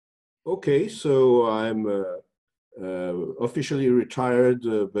Okay, so I'm officially retired,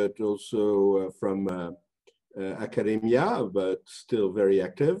 but also from academia, but still very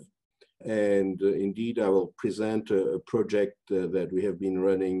active. And indeed, I will present a project that we have been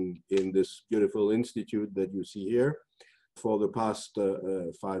running in this beautiful institute that you see here for the past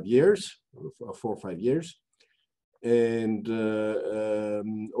 5 years, 4 or 5 years. And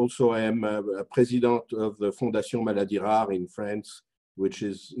also, I am a president of the Fondation Maladies Rares in France, which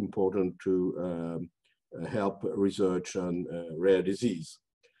is important to help research on rare disease.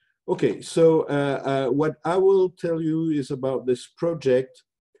 Okay, so what I will tell you is about this project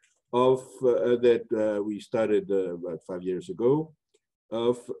of that we started about 5 years ago,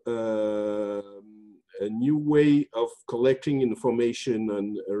 of a new way of collecting information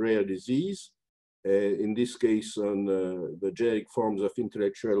on a rare disease, in this case on the genetic forms of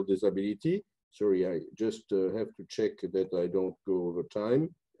intellectual disability. Sorry, I just have to check that I don't go over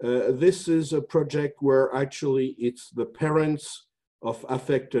time. This is a project where actually it's the parents of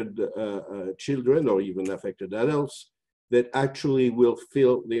affected children or even affected adults that actually will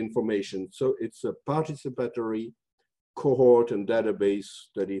fill the information. So it's a participatory cohort and database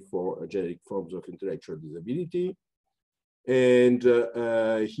study for genetic forms of intellectual disability. And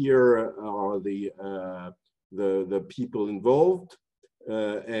here are the people involved,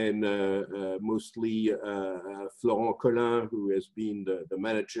 and mostly Florent Collin, who has been the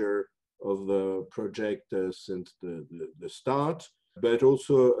manager of the project since the start, but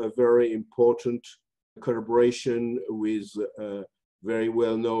also a very important collaboration with a very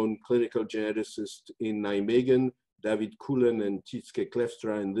well-known clinical geneticist in Nijmegen, David Koelen and Tjitske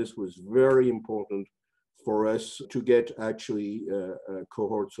Klefstra, and this was very important for us to get actually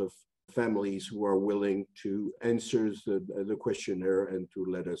cohorts of families who are willing to answer the questionnaire and to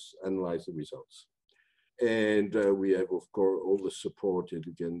let us analyze the results. And we have, of course, all the support that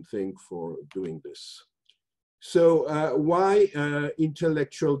you can think for doing this. So why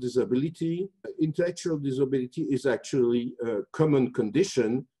intellectual disability? Intellectual disability is actually a common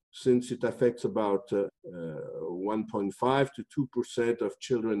condition since it affects about 1.5 to 2% of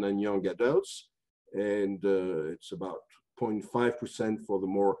children and young adults. And it's about 0.5% for the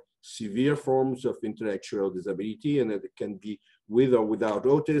more severe forms of intellectual disability, and it can be with or without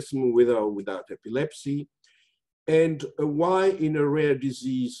autism, with or without epilepsy. And why in a rare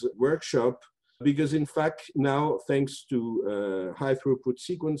disease workshop? Because in fact, now, thanks to high throughput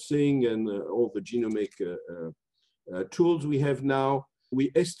sequencing and all the genomic tools we have now,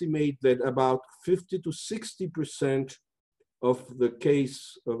 we estimate that about 50 to 60% of the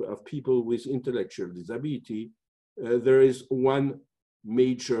case of people with intellectual disability, there is one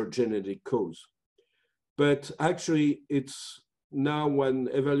major genetic cause. But actually, it's now one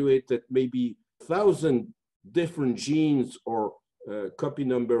evaluate that maybe 1,000 different genes or copy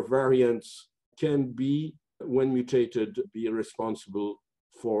number variants can be, when mutated, be responsible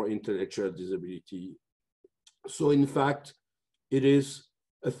for intellectual disability. So in fact, it is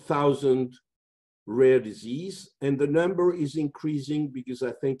 1,000 rare disease, and the number is increasing because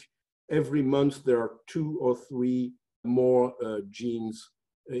I think every month there are 2 or 3 more genes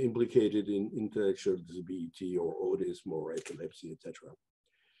implicated in intellectual disability or autism or epilepsy, etc.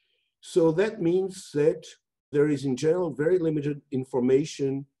 So that means that there is in general very limited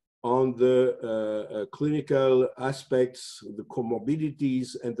information on the clinical aspects, the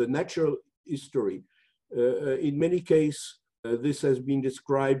comorbidities, and the natural history. In many cases, this has been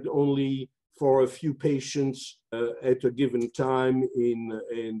described only for a few patients at a given time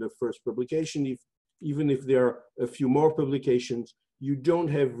in the first publication. Even if there are a few more publications, you don't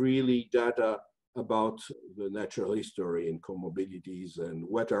have really data about the natural history and comorbidities and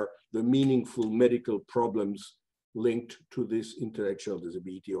what are the meaningful medical problems linked to this intellectual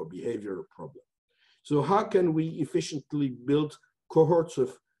disability or behavioral problem. So how can we efficiently build cohorts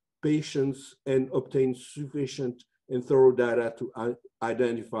of patients and obtain sufficient and thorough data to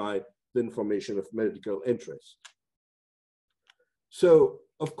identify the information of medical interest? So,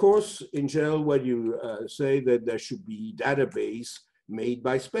 of course, in general, when you say that there should be database made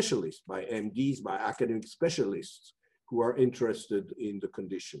by specialists, by MDs, by academic specialists who are interested in the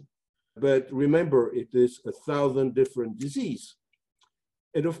condition. But remember, it is 1,000 different diseases.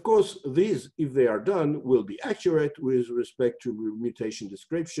 And of course, these, if they are done, will be accurate with respect to mutation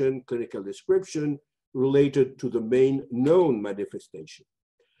description, clinical description, related to the main known manifestation.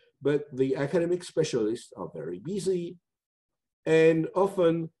 But the academic specialists are very busy, and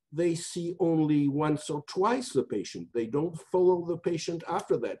often they see only once or twice the patient. They don't follow the patient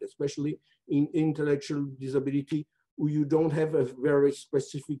after that, especially in intellectual disability, where you don't have a very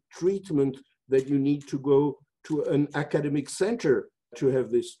specific treatment that you need to go to an academic center to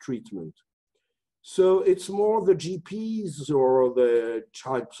have this treatment. So it's more the GPs or the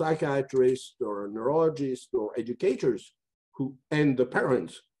child psychiatrists or neurologists or educators and the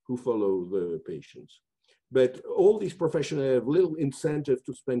parents who follow the patients. But all these professionals have little incentive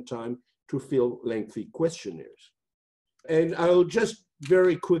to spend time to fill lengthy questionnaires. And I'll just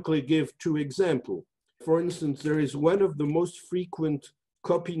very quickly give two examples. For instance, there is one of the most frequent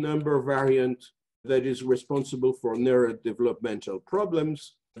copy number variant that is responsible for neurodevelopmental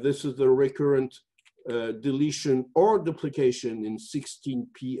problems. This is the recurrent deletion or duplication in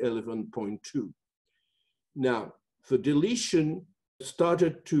 16p11.2. Now, the deletion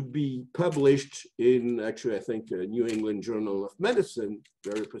started to be published in, actually, I think, a New England Journal of Medicine,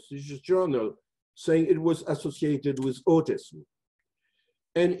 very prestigious journal, saying it was associated with autism.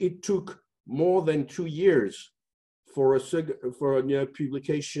 And it took more than 2 years for a new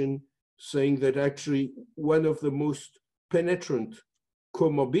publication saying that actually one of the most penetrant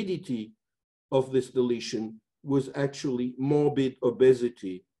comorbidity of this deletion was actually morbid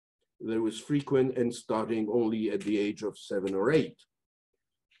obesity that was frequent and starting only at the age of 7 or 8.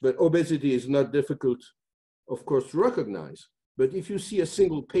 But obesity is not difficult, of course, to recognize. But if you see a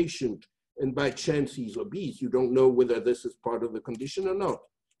single patient and by chance he's obese, you don't know whether this is part of the condition or not.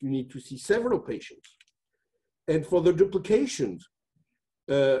 You need to see several patients. And for the duplications,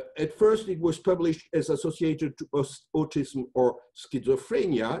 at first it was published as associated to autism or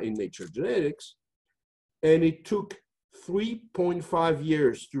schizophrenia in Nature Genetics. And it took 3.5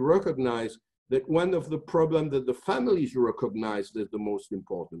 years to recognize that one of the problems that the families recognized as the most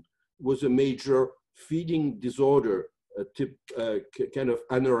important was a major feeding disorder, a kind of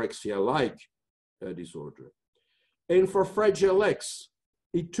anorexia-like disorder. And for Fragile X,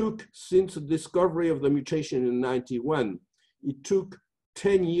 it took, since the discovery of the mutation in 91, it took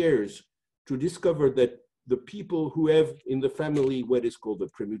 10 years to discover that the people who have in the family what is called the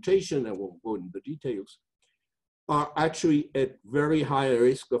permutation, I won't go into the details, are actually at very high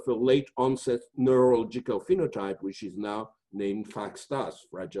risk of a late onset neurological phenotype, which is now named FAXTAS,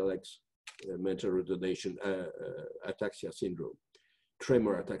 Fragile X mental retardation ataxia syndrome,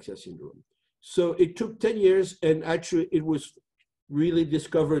 tremor ataxia syndrome. So it took 10 years, and actually it was really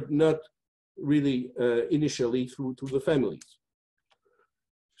discovered not really initially through to the families.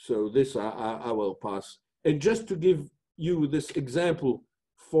 So this I will pass. And just to give you this example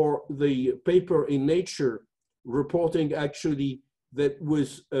for the paper in Nature reporting actually that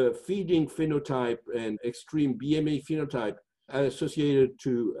was feeding phenotype and extreme BMA phenotype associated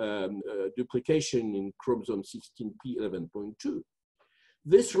to duplication in chromosome 16p11.2.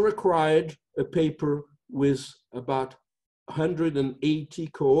 This required a paper with about 180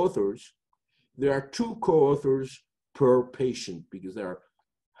 co-authors. There are 2 co-authors per patient because there are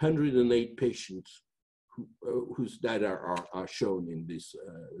 108 patients whose data are shown in this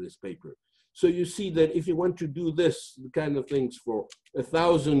paper. So you see that if you want to do this kind of things for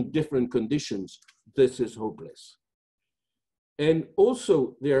 1,000 different conditions, this is hopeless. And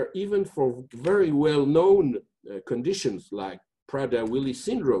also there, even for very well-known conditions like Prader-Willi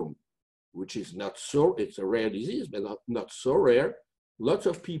syndrome, which is not so, it's a rare disease, but not so rare. Lots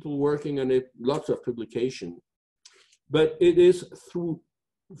of people working on it, lots of publication. But it is through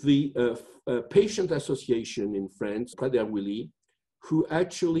the patient association in France, Prader-Willi, who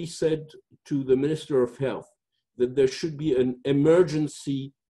actually said to the Minister of Health that there should be an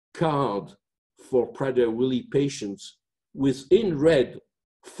emergency card for Prader-Willi patients with, in red,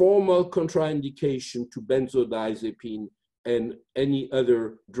 formal contraindication to benzodiazepine and any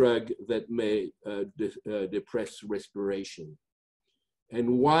other drug that may depress respiration.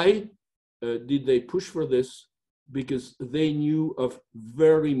 And why did they push for this? Because they knew of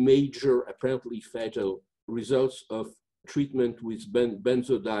very major, apparently fatal results of treatment with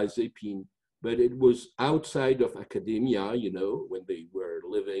benzodiazepine, but it was outside of academia, you know, when they were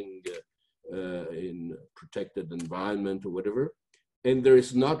living in protected environment or whatever. And there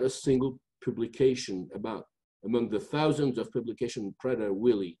is not a single publication about, among the thousands of publications in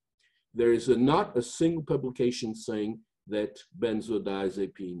Prader-Willi, there is not a single publication saying that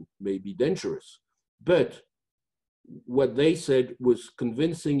benzodiazepine may be dangerous. But what they said was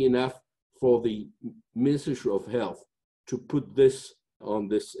convincing enough for the Ministry of Health to put this on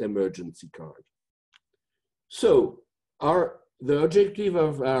this emergency card. So the objective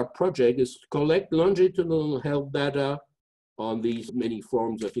of our project is to collect longitudinal health data on these many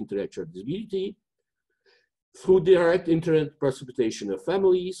forms of intellectual disability through direct internet precipitation of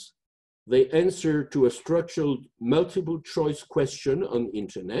families. They answer to a structured multiple choice question on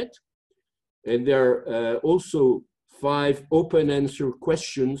internet. And there are also 5 open answer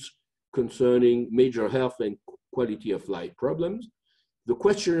questions concerning major health and quality of life problems. The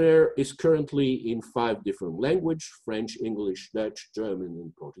questionnaire is currently in 5 different languages: French, English, Dutch, German,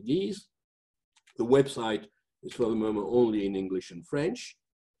 and Portuguese. The website is for the moment only in English and French.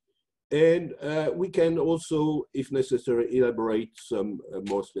 And we can also, if necessary, elaborate some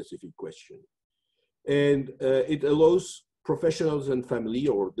more specific question. And it allows professionals and family,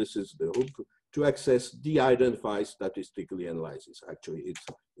 or this is the hope, to access de-identified statistical analysis. Actually,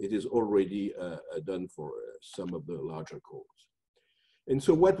 it is already done for some of the larger cohorts. And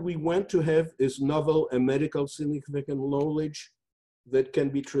so what we want to have is novel and medical significant knowledge that can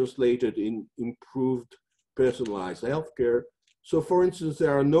be translated in improved personalized healthcare. So for instance,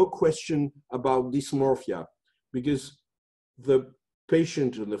 there are no questions about dysmorphia because the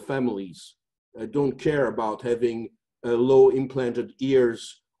patient and the families don't care about having low implanted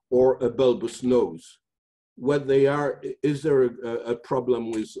ears or a bulbous nose. What they are, is there a problem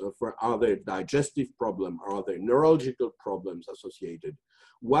with, are there digestive problems? Are there neurological problems associated?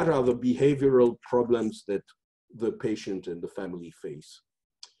 What are the behavioral problems that the patient and the family face?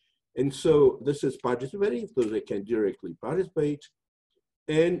 And so this is participating, so they can directly participate.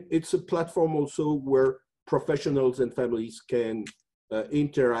 And it's a platform also where professionals and families can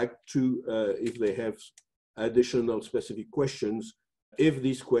interact to, if they have additional specific questions, if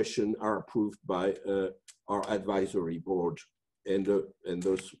these questions are approved by our advisory board, and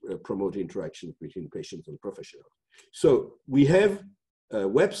those promote interactions between patients and professionals. So we have a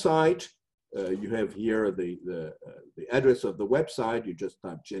website. You have here the address of the website. You just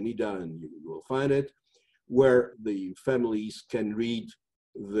type Genida and you will find it, where the families can read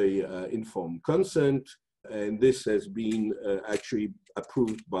the informed consent. And this has been actually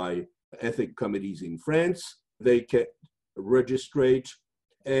approved by ethics committees in France. They can registrate,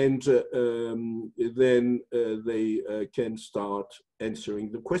 and then they can start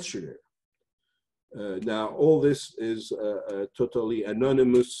answering the questionnaire. Now, all this is totally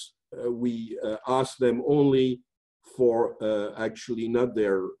anonymous. We ask them only for actually not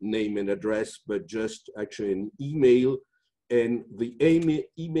their name and address, but just actually an email. And the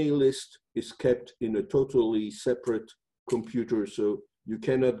email list is kept in a totally separate computer, so you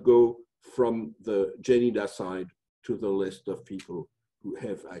cannot go from the Genida side to the list of people who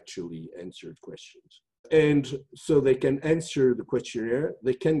have actually answered questions. And so they can answer the questionnaire.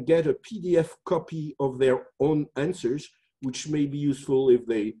 They can get a PDF copy of their own answers, which may be useful if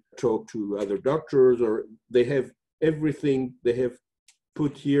they talk to other doctors, or they have everything they have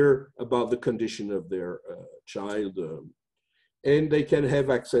put here about the condition of their child. And they can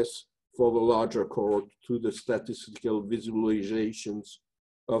have access for the larger cohort to the statistical visualizations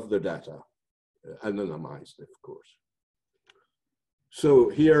of the data, anonymized, of course. So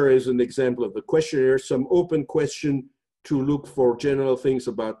here is an example of the questionnaire, some open question to look for general things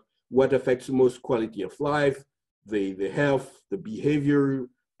about what affects the most quality of life, the health, the behavior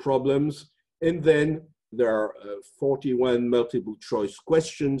problems. And then there are 41 multiple choice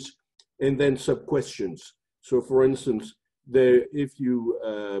questions and then sub-questions. So for instance, if you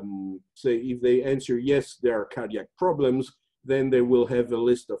say, if they answer yes, there are cardiac problems, then they will have a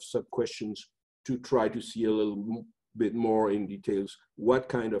list of sub-questions to try to see a little bit more in details what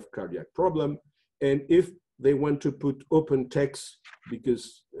kind of cardiac problem. And if they want to put open text,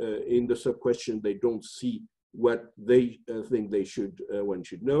 because in the sub-question they don't see what they think they should, one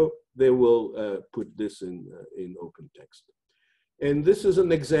should know, they will put this in open text. And this is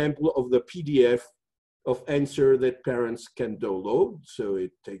an example of the PDF of answer that parents can download. So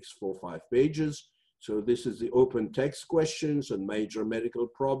it takes 4 or 5 pages. So this is the open text questions on major medical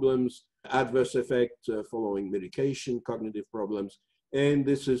problems, adverse effect following medication, cognitive problems. And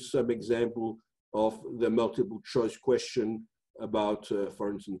this is some example of the multiple choice question about,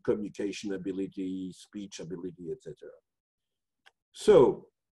 for instance, communication ability, speech ability, etc. So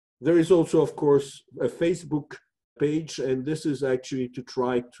there is also, of course, a Facebook page, and this is actually to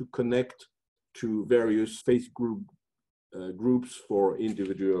try to connect to various Facebook groups for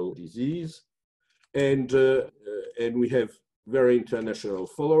individual disease. And we have very international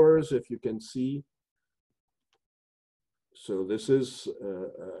followers, if you can see. So this is,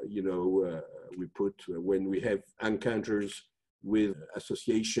 we put when we have encounters with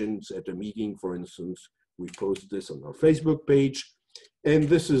associations at a meeting, for instance, we post this on our Facebook page. And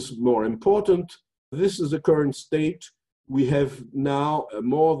this is more important. This is the current state. We have now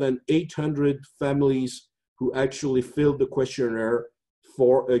more than 800 families who actually filled the questionnaire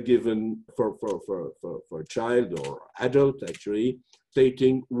for a given, for a child or adult, actually,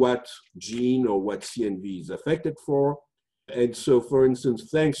 stating what gene or what CNV is affected for. And so, for instance,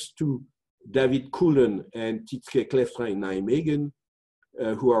 thanks to David Cullen and Titske Kleftra in Nijmegen,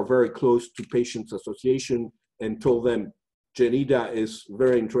 who are very close to Patients Association, and told them, Genida is a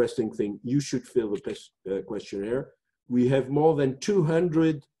very interesting thing. You should fill the questionnaire. We have more than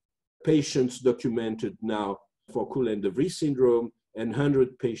 200 patients documented now for Coulin-de Vries syndrome and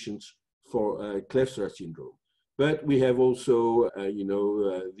 100 patients for Kleefstra syndrome. But we have also,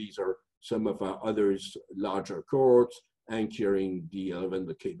 these are some of our others, larger cohorts, anchoring D11,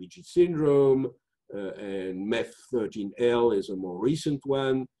 the KBG syndrome, and MEF13L is a more recent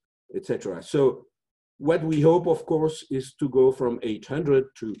one, etc. So what we hope, of course, is to go from 800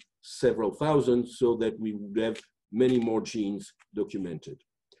 to several thousand so that we would have many more genes documented.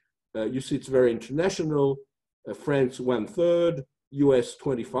 You see it's very international. France 1/3, US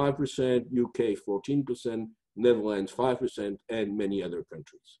 25%, UK 14%, Netherlands 5%, and many other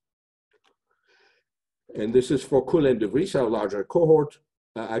countries. And this is for Coulin-de Vries, our larger cohort.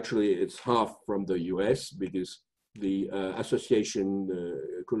 Actually, it's half from the US because the association,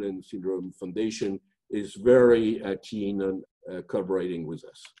 Coulin Syndrome Foundation, is very keen on collaborating with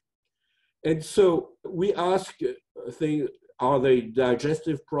us. And so we ask things, are they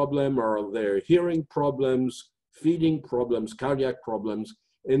digestive problems, are there hearing problems, feeding problems, cardiac problems?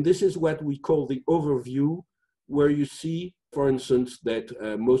 And this is what we call the overview, where you see, for instance, that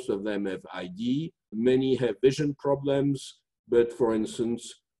most of them have ID, many have vision problems, but for instance,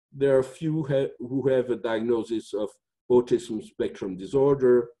 there are few who have a diagnosis of autism spectrum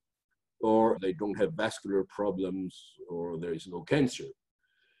disorder, or they don't have vascular problems, or there is no cancer.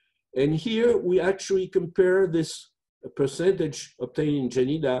 And here we actually compare this percentage obtained in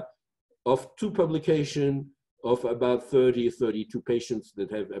Genida of two publications of about 32 patients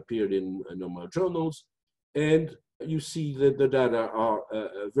that have appeared in normal journals. And you see that the data are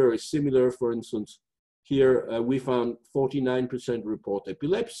very similar. For instance, here we found 49% report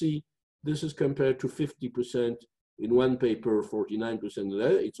epilepsy. This is compared to 50% in one paper, 49%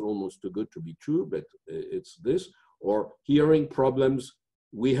 there. It's almost too good to be true, but it's this. Or hearing problems,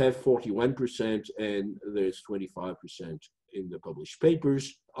 we have 41% and there's 25% in the published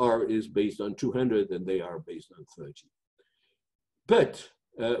papers. R is based on 200 and they are based on 30. But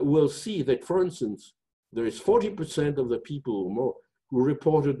we'll see that, for instance, there is 40% of the people or more who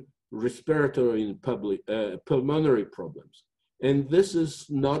reported respiratory and pulmonary problems. And this is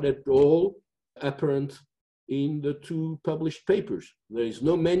not at all apparent in the two published papers. There is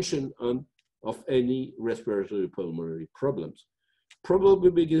no mention of any respiratory pulmonary problems,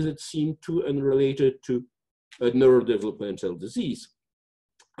 probably because it seemed too unrelated to a neurodevelopmental disease.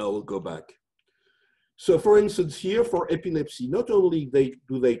 I will go back. So for instance, here for epilepsy, not only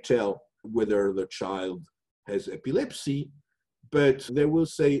do they tell whether the child has epilepsy, but they will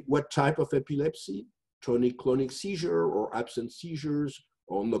say what type of epilepsy, tonic-clonic seizure or absent seizures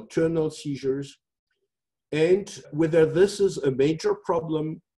or nocturnal seizures, and whether this is a major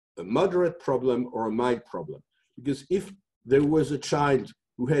problem, a moderate problem, or a mild problem. Because if there was a child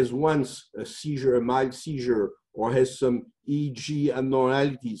who has once a seizure, a mild seizure, or has some EEG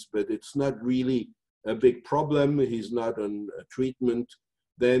abnormalities, but it's not really a big problem, he's not on treatment,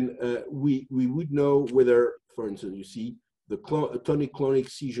 then we would know whether, for instance, you see, the tonic-clonic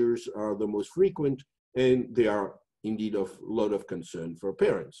seizures are the most frequent, and they are indeed of a lot of concern for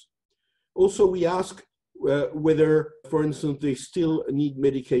parents. Also, we ask whether, for instance, they still need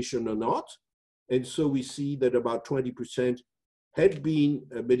medication or not. And so we see that about 20% had been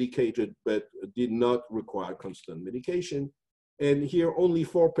medicated, but did not require constant medication. And here only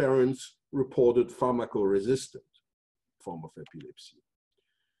 4 parents reported pharmacoresistant form of epilepsy.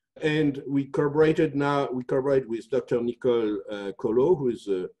 And we collaborate with Dr. Nicole Collot, who is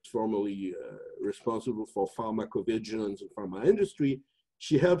formerly responsible for pharmacovigilance and pharma industry.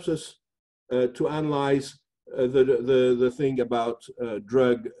 She helps us to analyze the thing about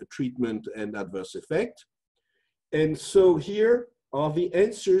drug treatment and adverse effect. And so here are the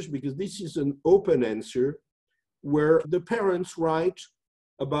answers, because this is an open answer, where the parents write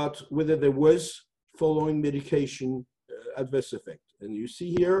about whether there was, following medication, adverse effect. And you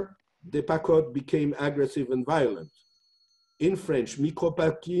see here, Depakote became aggressive and violent. In French,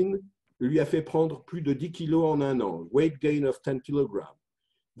 micropalpine lui a fait prendre plus de 10 kilos en un an, weight gain of 10 kilograms.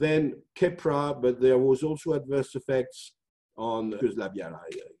 Then Keppra, but there was also adverse effects on labial.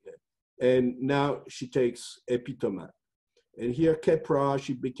 And now she takes Epitomat. And here Keppra,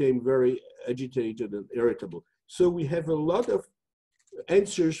 she became very agitated and irritable. So we have a lot of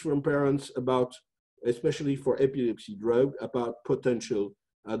answers from parents about, especially for epilepsy drug, about potential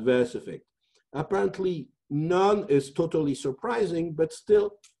adverse effect. Apparently, none is totally surprising, but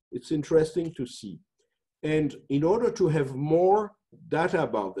still, it's interesting to see. And in order to have more data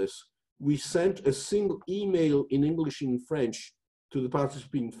about this, we sent a single email in English and French to the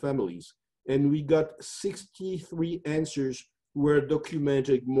participating families. and we got 63 answers were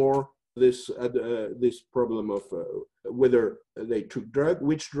documenting more this problem of whether they took drug,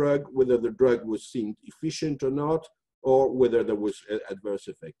 which drug, whether the drug was seemed efficient or not, or whether there was an adverse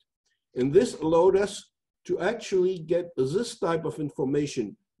effect. And this allowed us to actually get this type of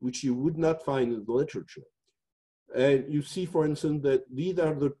information, which you would not find in the literature. And you see, for instance, that these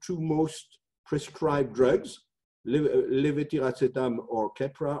are the two most prescribed drugs, levetiracetam or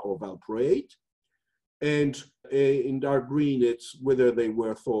Keppra or valproate. And in dark green, it's whether they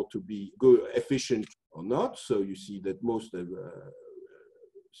were thought to be good, efficient or not. So you see that most of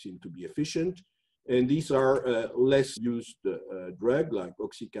seem to be efficient. And these are less used drug like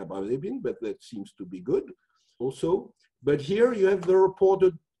oxycarbazepine, but that seems to be good also. But here you have the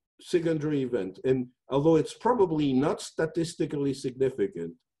reported secondary event. And although it's probably not statistically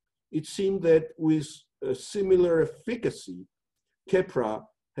significant, it seemed that with a similar efficacy, Keppra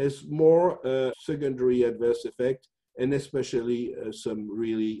has more secondary adverse effect, and especially some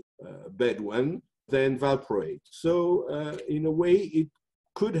really bad one, than valproate. So in a way, it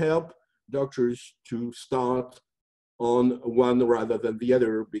could help doctors to start on one rather than the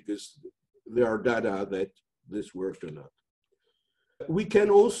other, because there are data that this worked or not. We can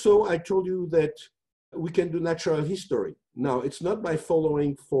also, I told you that we can do natural history. Now, it's not by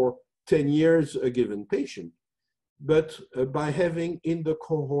following for 10 years a given patient, but by having in the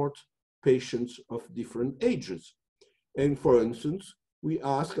cohort patients of different ages. And for instance, we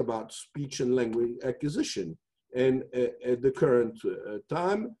ask about speech and language acquisition. And at the current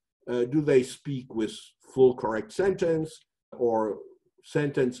time, do they speak with full correct sentence, or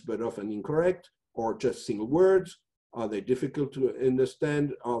sentence but often incorrect, or just single words? Are they difficult to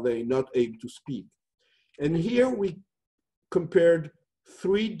understand? Are they not able to speak? And here we compared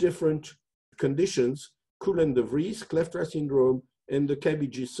 3 different conditions: Coulon-de Vries, Kleefstra syndrome, and the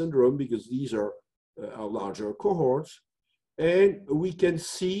KBG syndrome, because these are our larger cohorts. And we can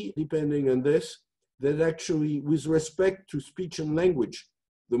see, depending on this, that actually with respect to speech and language,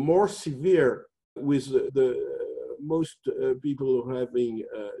 the more severe with the most people who are having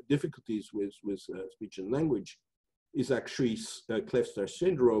difficulties with speech and language is actually Kleefstra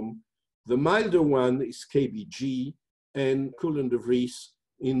syndrome. The milder one is KBG, and Coulon-de Vries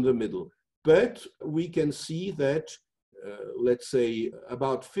in the middle. But we can see that, let's say,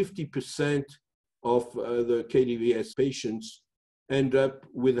 about 50% of the KDVS patients end up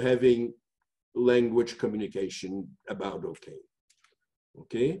with having language communication about okay.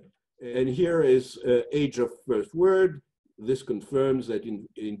 Okay, and here is age of first word. This confirms that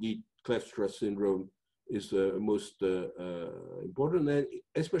indeed Kleefstra syndrome is the most important. And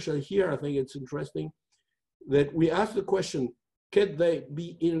especially here, I think it's interesting that we ask the question, can they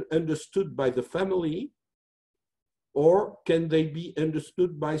be understood by the family, or can they be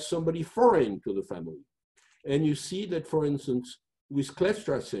understood by somebody foreign to the family? And you see that, for instance, with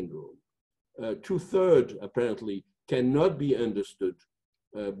Kleefstra syndrome, 2/3 apparently cannot be understood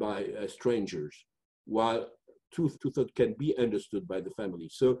by strangers, while 2/3 can be understood by the family.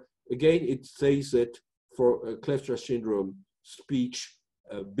 So again, it says that for Kleefstra syndrome, speech,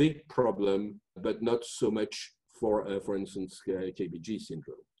 a big problem, but not so much for instance, KBG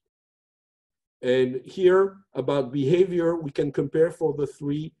syndrome. And here about behavior, we can compare for the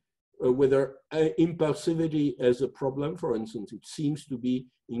 3 whether impulsivity as a problem. For instance, it seems to be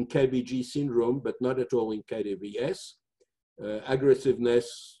in KBG syndrome, but not at all in KDVS.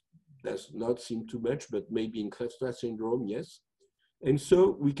 Aggressiveness does not seem too much, but maybe in Kleefstra syndrome, yes. And so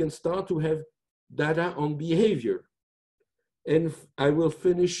we can start to have data on behavior. And I will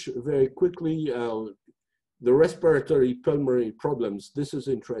finish very quickly the respiratory pulmonary problems. This is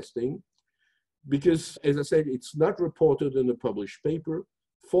interesting because, as I said, it's not reported in a published paper.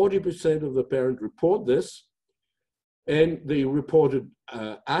 40% of the parents report this, and they reported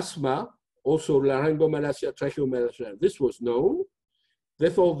asthma, also laryngomalacia, tracheomalacia. This was known.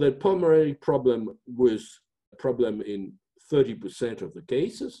 They thought that pulmonary problem was a problem in 30% of the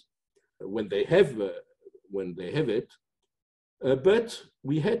cases when they have it. But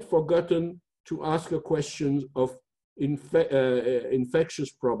we had forgotten to ask a question of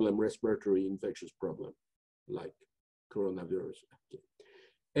infectious problem, respiratory infectious problem, like coronavirus. Okay.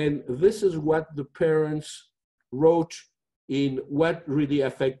 And this is what the parents wrote in what really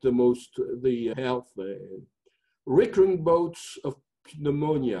affect the most the health. Recurring bouts of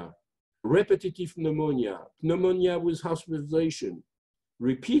pneumonia, repetitive pneumonia, pneumonia with hospitalization,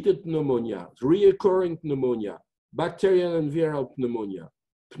 repeated pneumonia, recurring pneumonia, bacterial and viral pneumonia,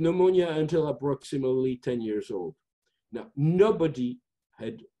 pneumonia until approximately 10 years old. Now, nobody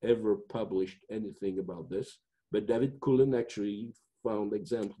had ever published anything about this, but David Cullen actually found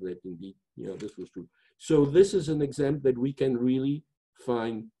examples that indeed Yeah, this was true. So this is an example that we can really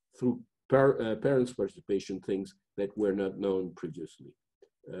find through parents' participation things that were not known previously.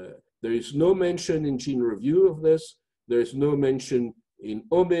 There is no mention in gene review of this. There is no mention in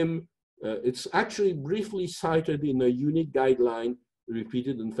OMIM. It's actually briefly cited in a unique guideline.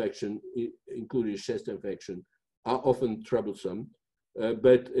 Repeated infection, including chest infection, are often troublesome,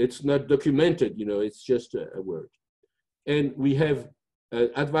 but it's not documented, you know, it's just a word. And we have an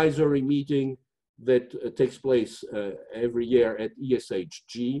advisory meeting that takes place every year at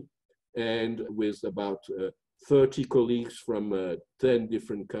ESHG, and with about 30 colleagues from 10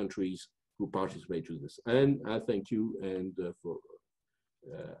 different countries who participate to this. And I thank you, and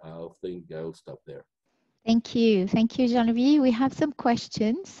I'll stop there. Thank you. Thank you, Jean-Louis. We have some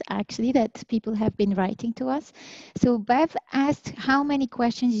questions, actually, that people have been writing to us. So Bev asked, how many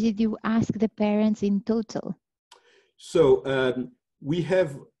questions did you ask the parents in total? So we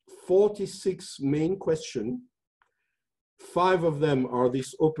have 46 main questions. 5 of them are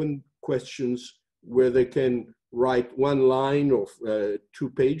these open questions where they can write one line or 2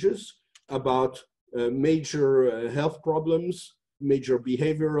 pages about major health problems, major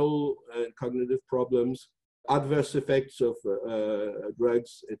behavioral and cognitive problems, adverse effects of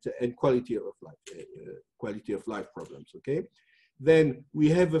drugs, and quality of life problems, okay? Then we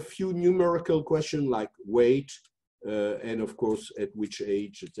have a few numerical questions like weight, and of course at which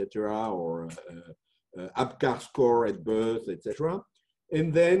age, etc., or APGAR score at birth, etc.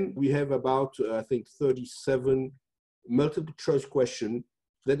 And then we have about, I think, 37 multiple choice questions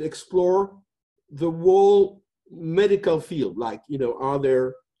that explore the whole medical field, like, you know, are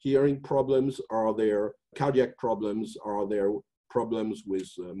there hearing problems, are there cardiac problems, are there problems with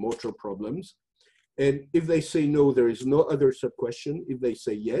motor problems? And if they say no, there is no other sub-question. If they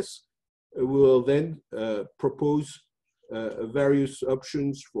say yes, we will then propose various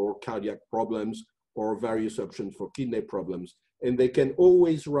options for cardiac problems or various options for kidney problems. And they can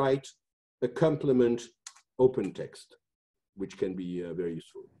always write a complement open text, which can be very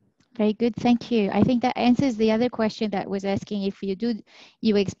useful. Very good, thank you. I think that answers the other question that was asking if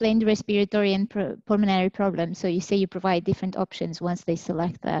you explained respiratory and pulmonary problems. So you say you provide different options once they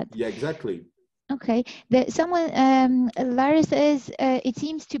select that. Yeah, exactly. Okay, Lara says, it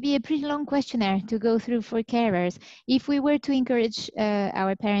seems to be a pretty long questionnaire to go through for carers. If we were to encourage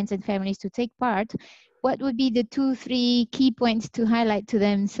our parents and families to take part, what would be the 2-3 key points to highlight to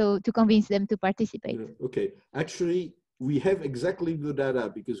them so to convince them to participate? Yeah, okay, actually, we have exactly the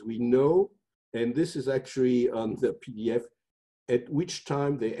data because we know, and this is actually on the PDF, at which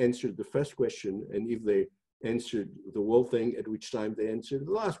time they answered the first question, and if they answered the whole thing, at which time they answered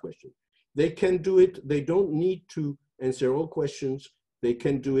the last question. They can do it, they don't need to answer all questions, they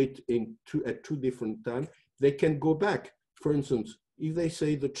can do it at 2 different times. They can go back. For instance, if they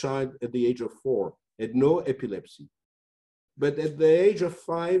say the child at the age of 4 had no epilepsy, but at the age of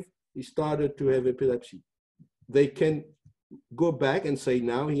 5, he started to have epilepsy, they can go back and say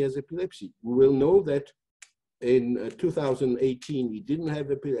now he has epilepsy. We will know that in 2018 he didn't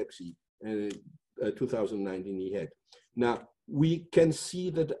have epilepsy, and 2019 he had. Now, we can see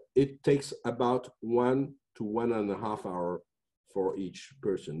that it takes about 1 to 1.5 hours for each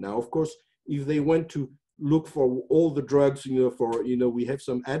person. Now, of course, if they want to look for all the drugs, we have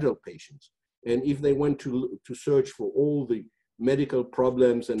some adult patients, and if they want to search for all the medical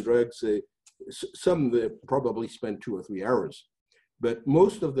problems and drugs, some probably spend 2 or 3 hours. But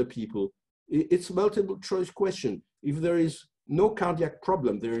most of the people, it's multiple choice question. If there is no cardiac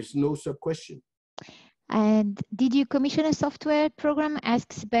problem, there is no sub-question. And did you commission a software program,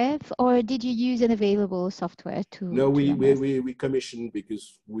 asks Bev, or did you use an available software to? No, we commissioned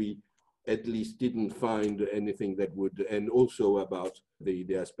because we at least didn't find anything that would, and also about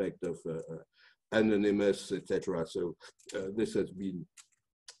the aspect of anonymous, etc. So this has been,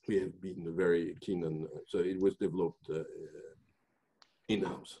 we have been very keen on, so it was developed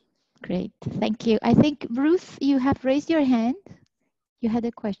in-house. Great, thank you. I think, Ruth, you have raised your hand. You had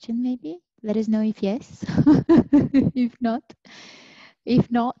a question, maybe? Let us know if yes.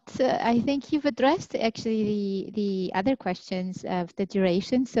 If not, I think you've addressed actually the other questions of the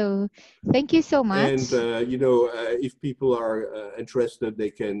duration. So thank you so much. And if people are interested,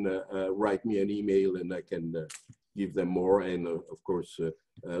 they can write me an email, and I can give them more. And of course,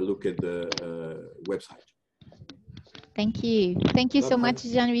 look at the website. Thank you. Thank you so much,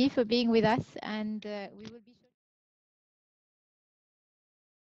 Jean-Louis, for being with us. And we will be